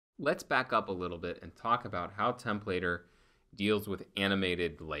Let's back up a little bit and talk about how Templator deals with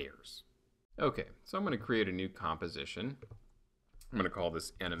animated layers. Okay, so I'm going to create a new composition. I'm going to call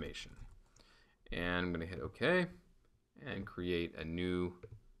this animation. And I'm going to hit OK and create a new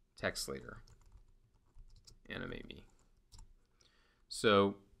text layer. Animate me.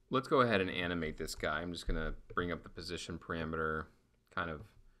 So let's go ahead and animate this guy. I'm just going to bring up the position parameter, kind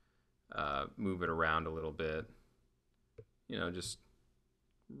of move it around a little bit. You know, just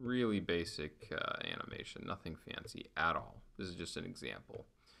really basic animation, nothing fancy at all. This is just an example.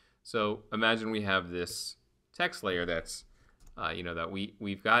 So imagine we have this text layer that's, that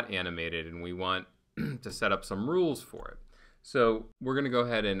we've got animated, and we want to set up some rules for it. So we're going to go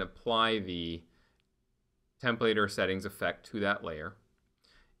ahead and apply the templator settings effect to that layer.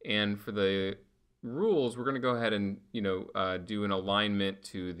 And for the rules, we're going to go ahead and do an alignment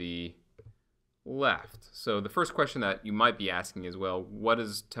to the left. So the first question that you might be asking is, well, what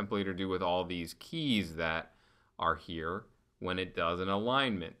does Templator do with all these keys that are here when it does an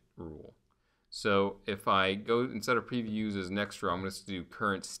alignment rule? So if I go, instead of preview uses next row, I'm going to do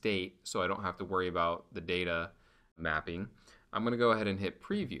current state so I don't have to worry about the data mapping. I'm going to go ahead and hit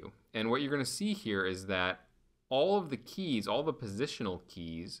preview. And what you're going to see here is that all of the keys, all the positional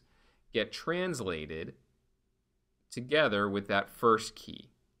keys, get translated together with that first key.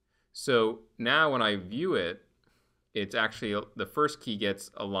 So now when I view it, it's actually the first key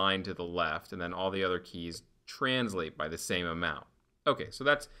gets aligned to the left, and then all the other keys translate by the same amount. Okay, so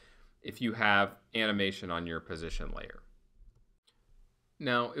that's if you have animation on your position layer.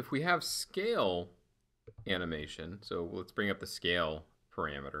 Now, if we have scale animation, so let's bring up the scale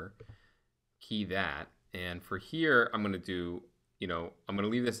parameter, key that, and for here I'm going to do, I'm going to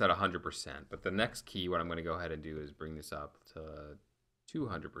leave this at 100%, but the next key, what I'm going to go ahead and do is bring this up to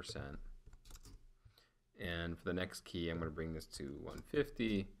 200%. And for the next key, I'm going to bring this to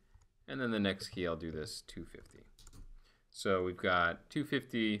 150. And then the next key, I'll do this 250. So we've got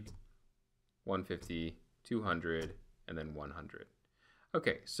 250, 150, 200, and then 100.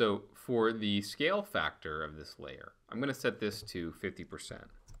 Okay, so for the scale factor of this layer, I'm going to set this to 50%.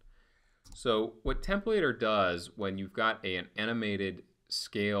 So what Templator does when you've got an animated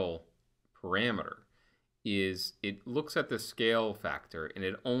scale parameter is it looks at the scale factor and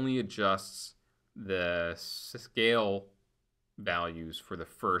it only adjusts the scale values for the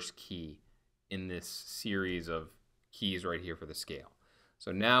first key in this series of keys right here for the scale.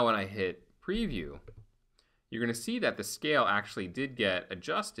 So now when I hit preview, you're going to see that the scale actually did get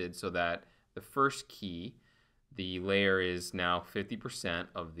adjusted so that the first key, the layer is now 50%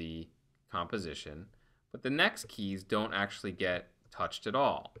 of the composition, but the next keys don't actually get touched at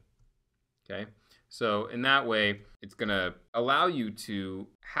all. Okay? So in that way, it's going to allow you to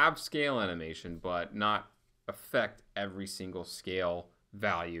have scale animation, but not affect every single scale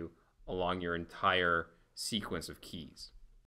value along your entire sequence of keys.